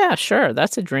 yeah, sure,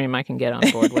 that's a dream I can get on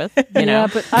board with. You know,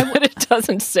 but it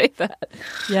doesn't say that.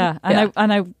 Yeah,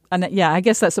 I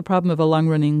guess that's the problem of a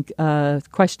long-running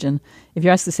question. If you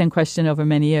ask the same question over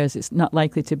many years, it's not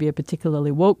likely to be a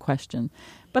particularly woke question.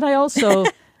 But I also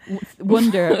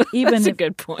wonder, that's a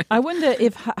good point. I wonder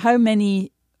if how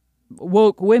many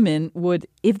woke women would,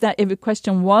 if a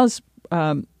question was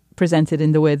presented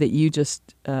in the way that you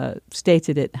just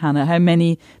stated it, Hannah, how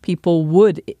many people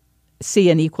would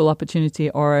see an equal opportunity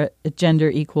or a gender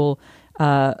equal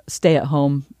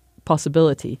stay-at-home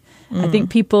possibility? I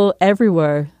think people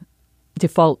everywhere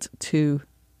default to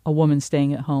a woman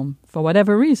staying at home for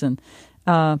whatever reason.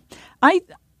 We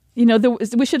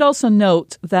should also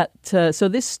note that so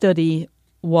this study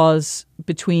was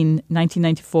between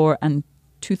 1994 and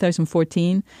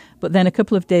 2014, but then a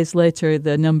couple of days later,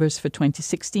 the numbers for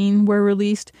 2016 were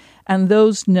released, and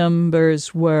those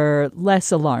numbers were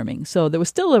less alarming. So there was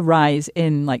still a rise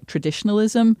in like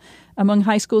traditionalism among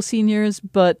high school seniors,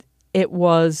 but it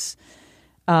was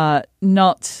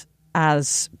not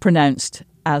as pronounced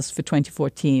as for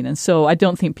 2014. And so I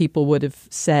don't think people would have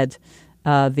said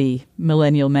the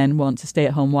millennial men want a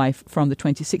stay-at-home wife from the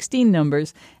 2016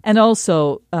 numbers. And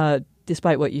also,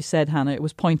 despite what you said, Hannah, it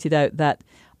was pointed out that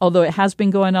although it has been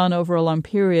going on over a long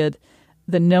period,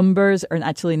 the numbers are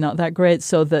actually not that great.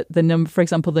 So that for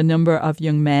example, the number of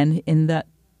young men in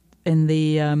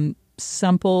the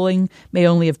sampling may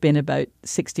only have been about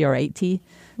 60 or 80.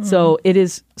 So it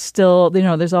is still,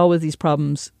 there's always these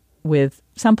problems with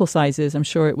sample sizes. I'm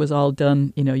sure it was all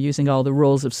done, using all the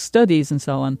rules of studies and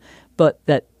so on, but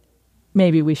that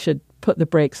maybe we should put the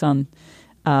brakes on,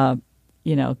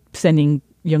 sending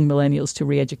young millennials to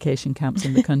re-education camps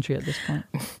in the country at this point.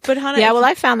 But Hannah, yeah, well,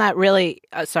 I found that really.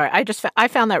 I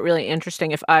found that really interesting.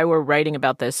 If I were writing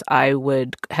about this, I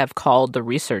would have called the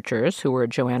researchers, who were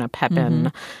Joanna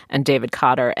Pepin and David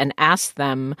Cotter, and asked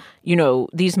them.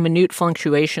 These minute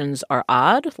fluctuations are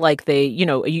odd. Like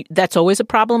that's always a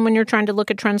problem when you're trying to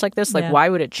look at trends like this. Like, why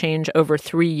would it change over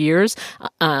 3 years?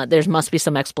 There must be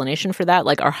some explanation for that.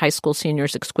 Like, are high school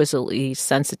seniors exquisitely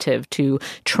sensitive to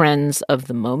trends of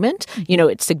the moment?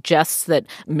 It suggests that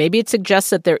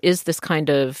there is this kind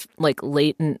of like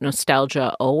latent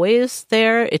nostalgia always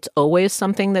there. It's always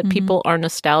something that people are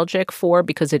nostalgic for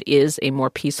because it is a more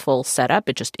peaceful setup.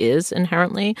 It just is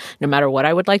inherently, no matter what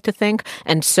I would like to think.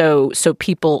 And so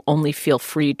people only feel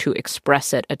free to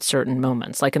express it at certain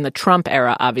moments. Like in the Trump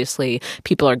era, obviously,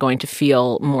 people are going to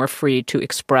feel more free to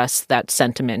express that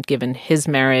sentiment given his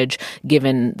marriage,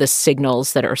 given the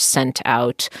signals that are sent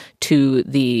out to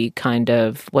the kind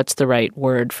of, what's the right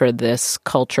word for this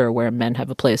culture where men have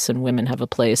a place and women have a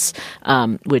place,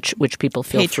 which people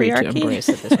feel free to embrace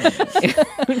at this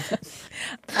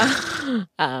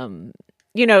moment.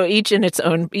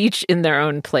 Each in their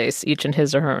own place, each in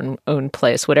his or her own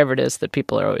place, whatever it is that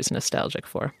people are always nostalgic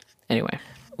for. Anyway.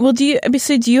 Well, do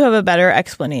you have a better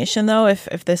explanation though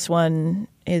if this one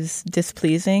is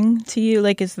displeasing to you?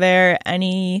 Like, is there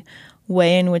any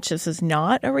way in which this is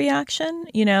not a reaction,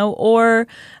 or,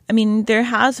 there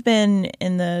has been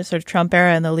in the sort of Trump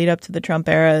era and the lead up to the Trump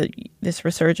era, this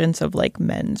resurgence of like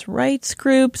men's rights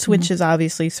groups, which is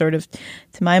obviously sort of,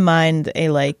 to my mind, a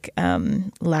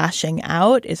lashing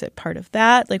out. Is it part of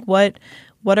that? Like what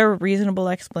are reasonable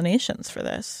explanations for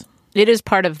this? It is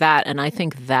part of that, and I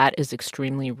think that is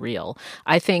extremely real.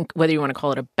 I think whether you want to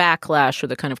call it a backlash or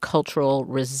the kind of cultural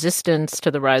resistance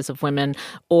to the rise of women,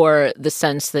 or the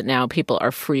sense that now people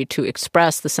are free to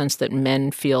express, the sense that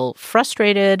men feel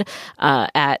frustrated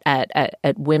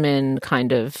at women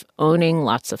kind of owning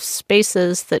lots of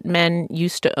spaces that men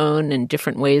used to own in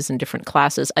different ways in different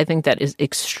classes, I think that is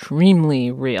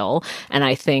extremely real, and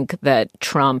I think that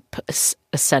Trump's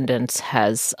ascendance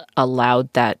has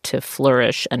allowed that to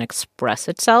flourish and express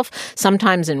itself,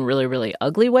 sometimes in really, really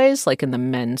ugly ways, like in the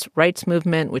men's rights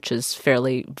movement, which is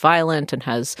fairly violent and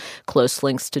has close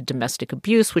links to domestic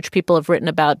abuse, which people have written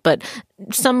about, but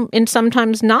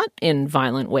sometimes not in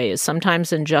violent ways,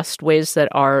 sometimes in just ways that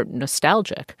are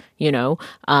nostalgic,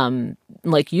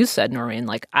 like you said, Noreen,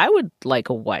 like I would like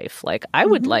a wife, like I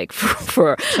would like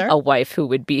for sure. a wife who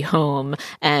would be home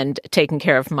and taking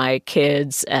care of my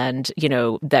kids, and,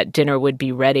 that dinner would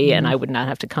be ready and I would not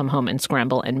have to come home and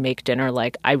scramble and make dinner.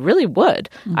 Like I really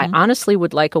would. I honestly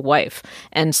would like a wife.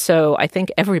 And so I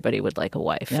think everybody would like a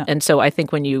wife. Yeah. And so I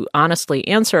think when you honestly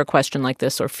answer a question like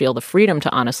this, or feel the freedom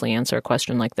to honestly answer a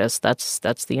question like this,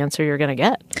 that's the answer you're going to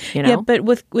get. Yeah, but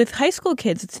with high school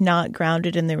kids, it's not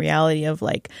grounded in the reality of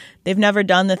like they've never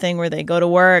done the thing where they go to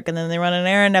work and then they run an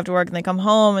errand after work and they come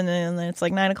home and then it's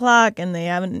like 9:00 and they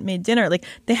haven't made dinner. Like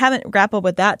they haven't grappled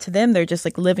with that. To them, they're just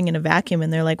like living in a vacuum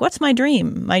and they're like, what's my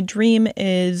dream? My dream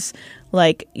is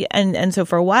like, and so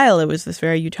for a while it was this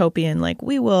very utopian, like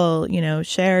we will,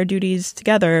 share duties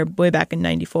together way back in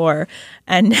 94.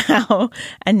 And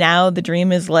now the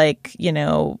dream is like,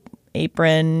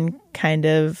 apron kind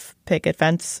of picket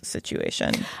fence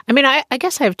situation. I mean, I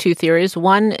guess I have two theories.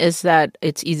 One is that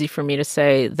it's easy for me to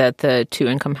say that the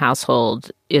two-income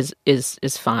household is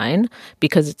fine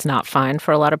because it's not fine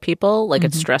for a lot of people. Like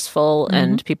it's stressful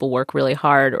and people work really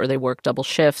hard or they work double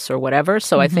shifts or whatever.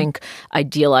 So I think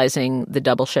idealizing the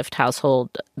double shift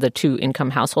household, the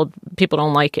two-income household, people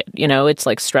don't like it. It's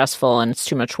like stressful and it's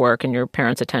too much work and your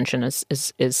parents' attention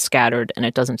is scattered and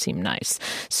it doesn't seem nice.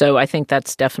 So I think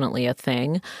that's definitely a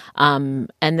thing. And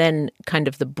then kind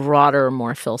of the broader,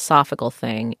 more philosophical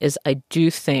thing is I do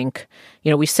think,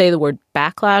 we say the word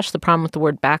backlash. The problem with the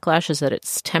word backlash is that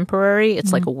it's temporary.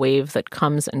 It's like a wave that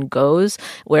comes and goes.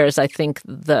 Whereas I think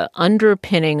the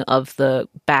underpinning of the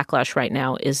backlash right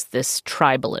now is this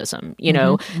tribalism,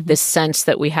 this sense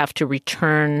that we have to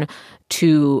return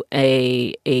to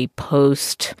a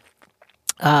post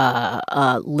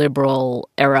liberal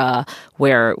era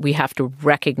where we have to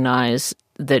recognize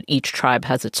that each tribe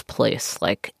has its place,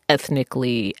 like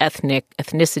ethnicities,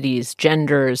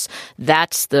 genders.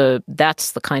 That's the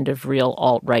kind of real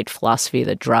alt-right philosophy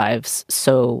that drives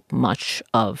so much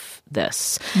of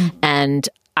this. And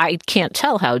I can't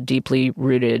tell how deeply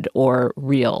rooted or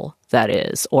real that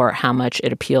is, or how much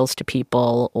it appeals to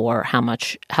people, or how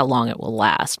long it will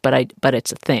last. But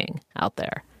it's a thing out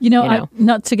there.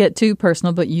 Not to get too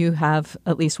personal, but you have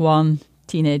at least one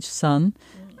teenage son.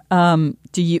 How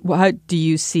do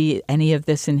you see any of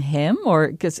this in him, or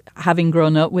because having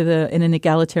grown up in an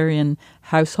egalitarian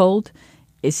household,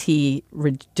 does he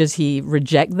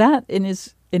reject that in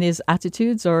his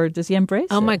attitudes, or does he embrace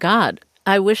it? Oh my God.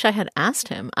 I wish I had asked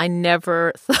him. I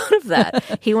never thought of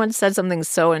that. He once said something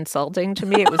so insulting to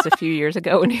me. It was a few years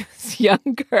ago when he was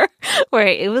younger, where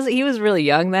he was really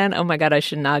young then. Oh my God, I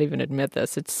should not even admit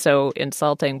this. It's so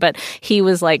insulting. But he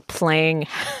was like playing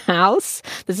house.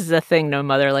 This is a thing no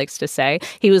mother likes to say.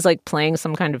 He was like playing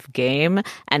some kind of game,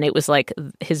 and it was like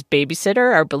his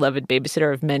babysitter, our beloved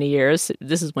babysitter of many years.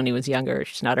 This is when he was younger.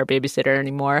 She's not our babysitter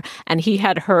anymore. And he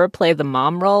had her play the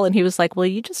mom role, and he was like, well,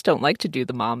 you just don't like to do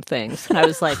the mom things. And I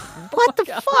was like, what the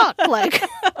fuck? Like,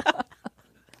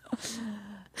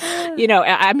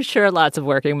 I'm sure lots of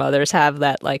working mothers have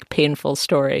that like painful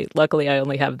story. Luckily, I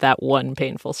only have that one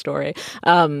painful story.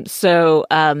 So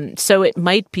it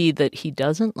might be that he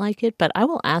doesn't like it, but I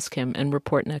will ask him and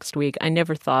report next week. I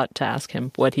never thought to ask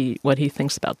him what he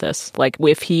thinks about this. Like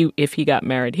if he got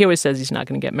married, he always says he's not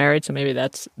going to get married. So maybe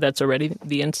that's already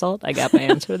the insult. I got my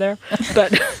answer there,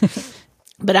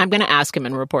 But I'm going to ask him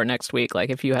and report next week.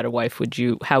 Like, if you had a wife,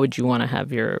 how would you want to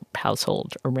have your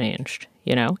household arranged?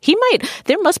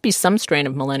 There must be some strain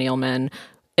of millennial men,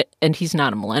 and he's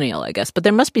not a millennial, I guess, but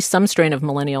there must be some strain of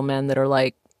millennial men that are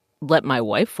like, let my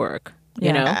wife work.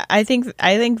 I think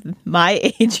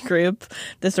my age group,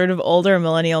 the sort of older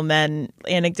millennial men,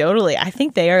 anecdotally, I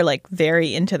think they are like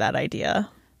very into that idea.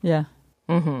 Yeah.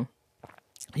 Mm-hmm.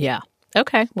 Yeah.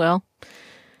 Okay. Well,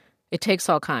 it takes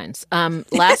all kinds.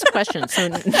 Last question. So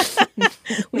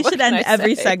we should end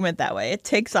every segment that way. It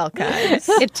takes all kinds.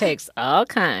 It takes all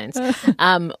kinds.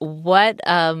 What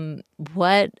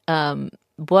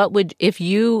would if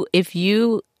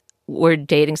you were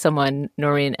dating someone,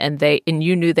 Noreen, and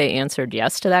you knew they answered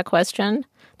yes to that question,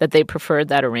 that they preferred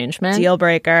that arrangement? Deal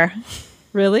breaker.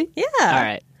 Really? Yeah. All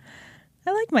right.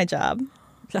 I like my job.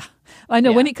 I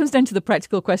know when it comes down to the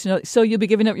practical question, like, so you'll be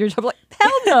giving up your job? Like,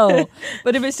 hell no.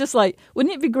 But if it's just like,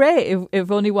 wouldn't it be great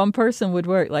if only one person would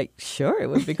work? Like, sure, it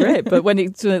would be great. But when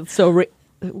it's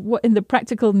what in the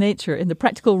practical nature, in the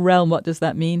practical realm, what does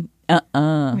that mean?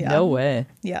 No way.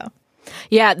 Yeah.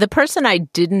 Yeah, the person I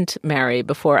didn't marry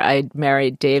before I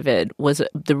married David was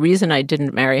the reason I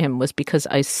didn't marry him was because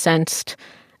I sensed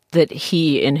that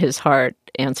he, in his heart,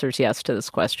 answers yes to this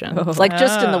question. Like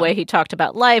just in the way he talked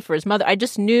about life or his mother. I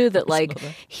just knew that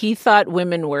he thought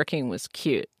women working was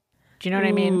cute. Do you know what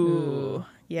I mean? Ooh,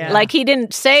 yeah. Like he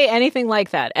didn't say anything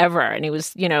like that ever. And he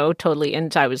was, totally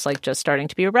into, I was like just starting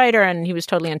to be a writer and he was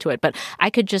totally into it. But I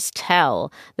could just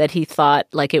tell that he thought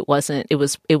like it was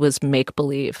make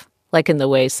believe. Like in the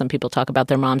way some people talk about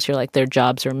their moms, you're like their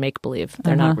jobs are make believe.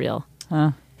 They're not real.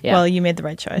 Yeah. Well, you made the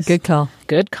right choice. Good call.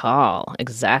 Good call.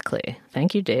 Exactly.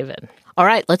 Thank you, David. All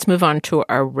right, let's move on to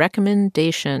our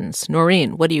recommendations.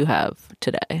 Noreen, what do you have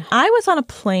today? I was on a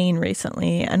plane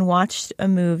recently and watched a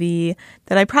movie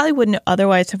that I probably wouldn't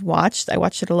otherwise have watched. I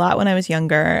watched it a lot when I was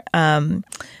younger and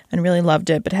really loved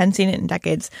it, but hadn't seen it in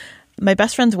decades. My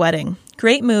Best Friend's Wedding.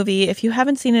 Great movie. If you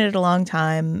haven't seen it in a long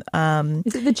time.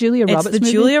 Is it the Julia Roberts movie? It's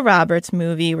the Julia Roberts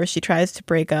movie where she tries to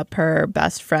break up her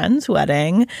best friend's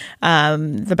wedding.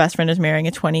 The best friend is marrying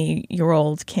a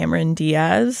 20-year-old Cameron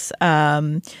Diaz,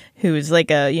 who's like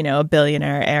a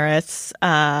billionaire heiress.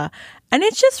 And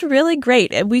it's just really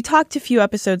great. We talked a few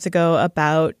episodes ago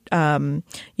about,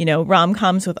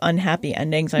 rom-coms with unhappy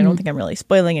endings. I don't think I'm really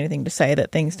spoiling anything to say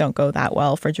that things don't go that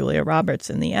well for Julia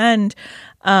Roberts in the end.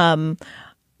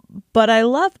 But I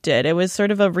loved it. It was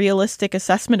sort of a realistic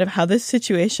assessment of how this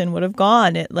situation would have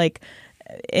gone.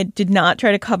 It did not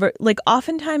try to cover,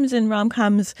 oftentimes in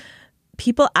rom-coms,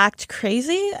 people act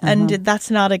crazy and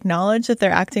that's not acknowledged that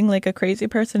they're acting like a crazy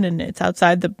person and it's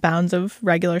outside the bounds of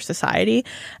regular society.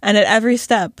 And at every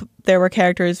step, there were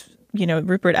characters,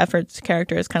 Rupert Everett's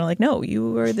character is kind of like, no,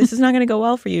 this is not going to go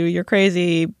well for you. You're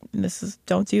crazy.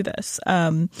 Don't do this.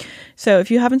 So if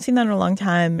you haven't seen that in a long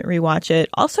time, rewatch it.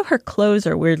 Also, her clothes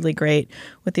are weirdly great,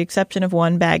 with the exception of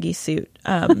one baggy suit.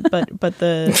 But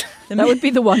that would be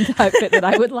the one outfit that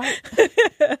I would like.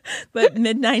 But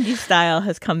mid-90s style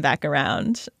has come back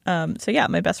around. So yeah,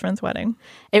 My Best Friend's Wedding.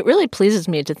 It really pleases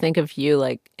me to think of you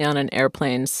like on an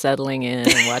airplane settling in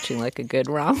and watching like a good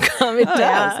rom-com. It does.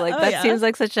 That seems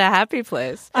like such a happy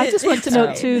place. I just want to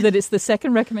note too that it's the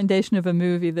second recommendation of a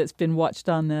movie that's been watched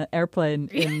on the airplane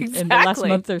in the last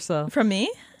month or so. From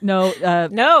me? No,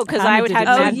 because I would have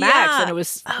Mad Max, and it was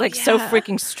so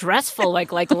freaking stressful,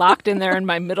 like locked in there in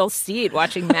my middle seat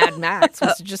watching Mad Max. It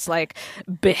was just like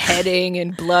beheading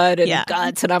and blood and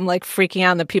guts, and I'm like freaking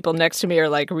out. And the people next to me are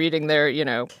like reading their,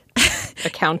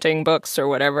 accounting books or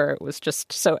whatever. It was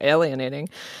just so alienating.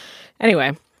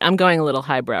 Anyway, I'm going a little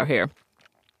highbrow here.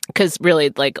 Because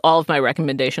really, all of my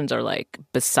recommendations are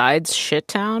besides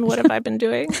Shittown, what have I been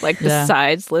doing?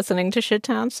 Besides listening to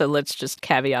Shittown. So let's just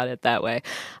caveat it that way.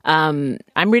 I'm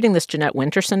reading this Jeanette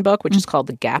Winterson book, which is called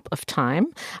The Gap of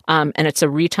Time. And it's a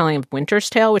retelling of Winter's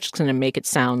Tale, which is going to make it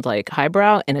sound like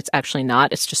highbrow. And it's actually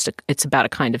not. It's just it's about a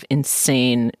kind of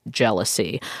insane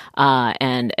jealousy.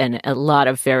 And a lot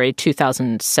of very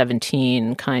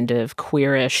 2017 kind of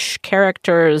queerish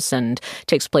characters, and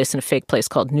takes place in a fake place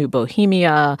called New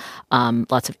Bohemia.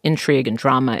 Lots of intrigue and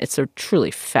drama. It's a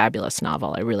truly fabulous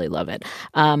novel. I really love it.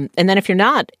 And then if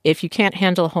you can't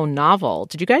handle a whole novel,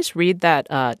 did you guys read that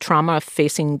Trauma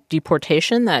Facing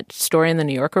Deportation, that story in The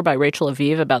New Yorker by Rachel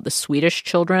Aviv about the Swedish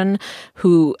children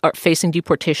who are facing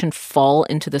deportation fall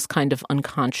into this kind of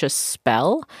unconscious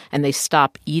spell and they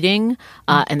stop eating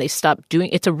and they stop doing,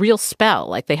 it's a real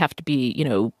spell. They have to be,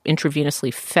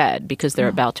 intravenously fed because they're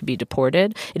about to be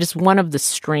deported. It is one of the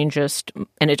strangest,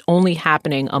 and it's only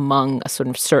happening among a sort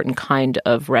of certain kind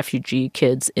of refugee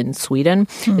kids in Sweden.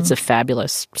 It's a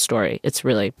fabulous story. It's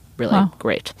really, really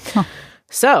great.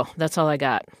 So that's all I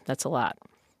got. That's a lot.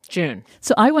 June.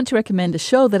 So I want to recommend a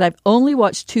show that I've only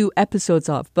watched 2 episodes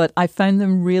of, but I found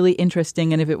them really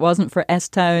interesting. And if it wasn't for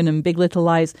S-Town and Big Little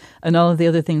Lies and all of the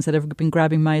other things that have been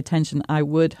grabbing my attention, I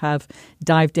would have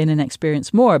dived in and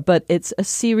experienced more. But it's a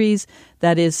series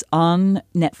that is on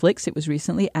Netflix. It was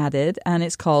recently added, and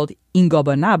it's called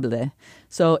Ingobernable.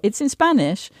 So it's in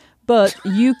Spanish, but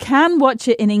you can watch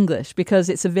it in English because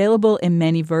it's available in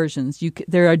many versions.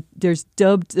 There's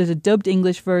a dubbed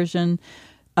English version.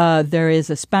 There is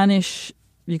a Spanish,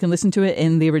 you can listen to it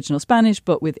in the original Spanish,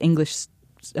 but with English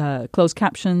closed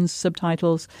captions,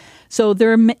 subtitles. So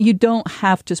you don't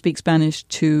have to speak Spanish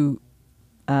to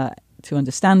to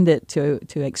understand it, to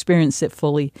experience it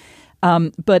fully.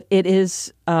 But it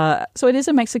is it is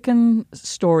a Mexican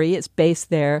story. It's based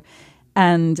there.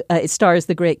 And it stars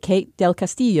the great Kate del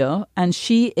Castillo, and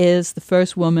she is the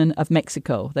first woman of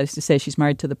Mexico. That is to say, she's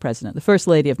married to the president, the first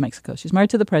lady of Mexico. She's married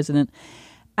to the president.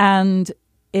 And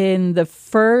in the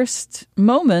first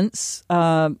moments,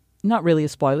 not really a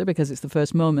spoiler because it's the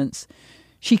first moments,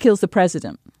 she kills the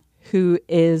president, who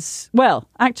is, well,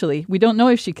 actually, we don't know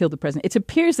if she killed the president. It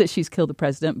appears that she's killed the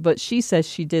president, but she says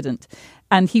she didn't.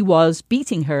 And he was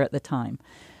beating her at the time.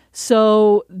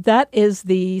 So that is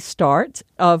the start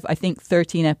of, I think,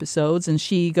 13 episodes, and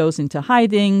she goes into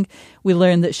hiding. We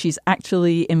learn that she's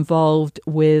actually involved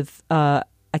with a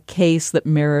case that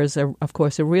mirrors, of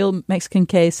course, a real Mexican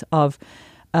case of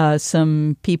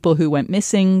some people who went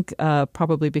missing,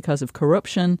 probably because of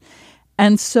corruption.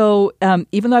 And so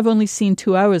even though I've only seen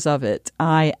 2 hours of it,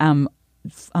 I'm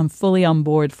fully on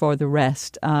board for the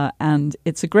rest. And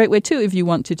it's a great way, too, if you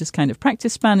want to just kind of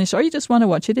practice Spanish or you just want to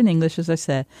watch it in English, as I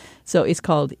say. So it's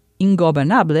called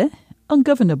Ingobernable,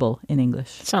 ungovernable in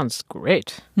English. Sounds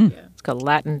great. Yeah. It's got a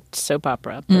Latin soap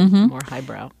opera, but more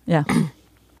highbrow. Yeah.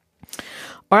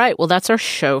 All right, well, that's our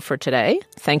show for today.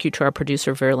 Thank you to our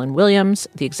producer, Verlyn Williams.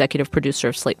 The executive producer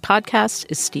of Slate Podcasts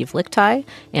is Steve Lickteig.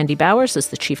 Andy Bowers is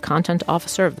the chief content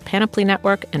officer of the Panoply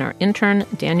Network, and our intern,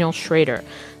 Daniel Schrader.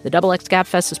 The XX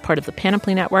Gabfest is part of the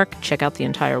Panoply Network. Check out the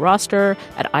entire roster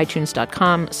at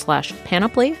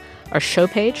itunes.com/panoply. Our show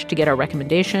page to get our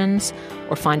recommendations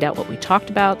or find out what we talked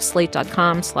about,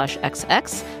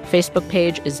 slate.com/xx. Facebook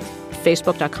page is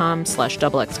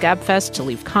facebook.com/XXGabfest to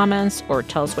leave comments or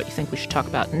tell us what you think we should talk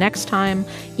about next time.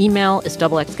 Email is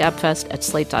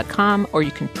xxgabfest@slate.com, or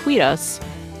you can tweet us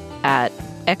at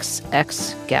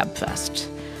xxgabfest.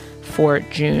 For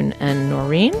June and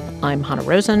Noreen, I'm Hannah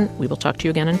Rosen. We will talk to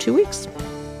you again in 2 weeks.